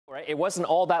Right. It wasn't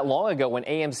all that long ago when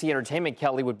AMC Entertainment,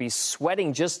 Kelly, would be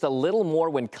sweating just a little more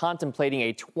when contemplating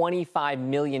a $25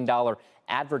 million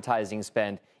advertising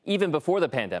spend, even before the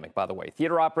pandemic, by the way.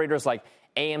 Theater operators like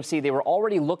AMC, they were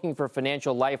already looking for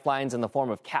financial lifelines in the form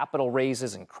of capital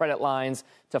raises and credit lines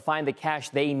to find the cash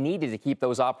they needed to keep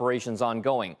those operations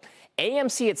ongoing.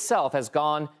 AMC itself has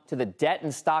gone to the debt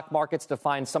and stock markets to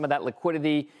find some of that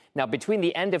liquidity. Now, between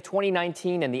the end of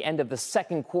 2019 and the end of the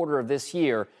second quarter of this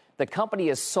year, the company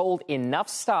has sold enough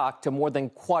stock to more than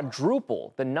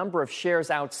quadruple the number of shares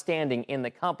outstanding in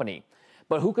the company.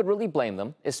 But who could really blame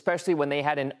them, especially when they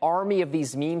had an army of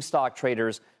these meme stock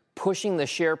traders pushing the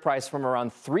share price from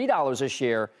around $3 a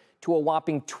share to a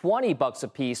whopping $20 a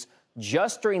piece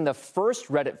just during the first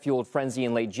Reddit-fueled frenzy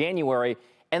in late January.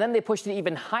 And then they pushed it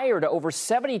even higher to over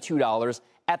 $72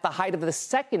 at the height of the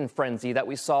second frenzy that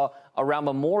we saw around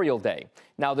Memorial Day.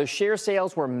 Now, the share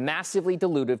sales were massively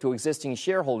dilutive to existing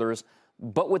shareholders,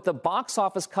 but with the box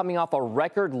office coming off a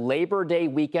record Labor Day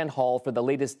weekend haul for the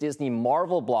latest Disney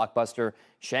Marvel blockbuster,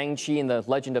 Shang-Chi and the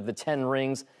Legend of the Ten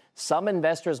Rings, some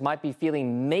investors might be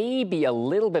feeling maybe a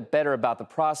little bit better about the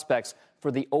prospects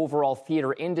for the overall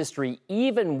theater industry,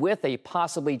 even with a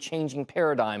possibly changing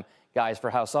paradigm, guys, for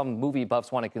how some movie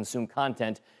buffs want to consume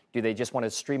content. Do they just want to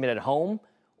stream it at home,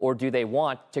 or do they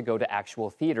want to go to actual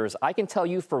theaters? I can tell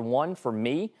you, for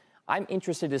me, I'm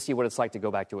interested to see what it's like to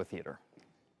go back to a theater.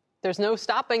 There's no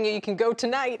stopping you. You can go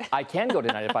tonight. I can go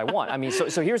tonight if I want. I mean,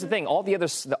 so here's the thing. All the other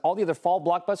fall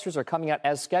blockbusters are coming out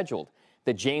as scheduled.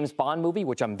 The James Bond movie,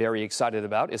 which I'm very excited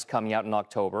about, is coming out in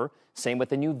October. Same with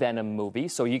the new Venom movie.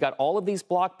 So you got all of these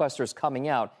blockbusters coming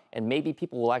out, and maybe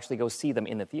people will actually go see them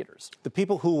in the theaters. The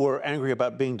people who were angry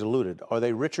about being diluted, are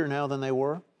they richer now than they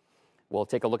were? Well,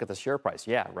 take a look at the share price.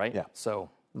 Yeah, right? Yeah. So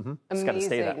it's got to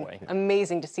stay that way.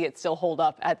 Amazing to see it still hold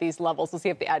up at these levels. We'll see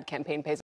if the ad campaign pays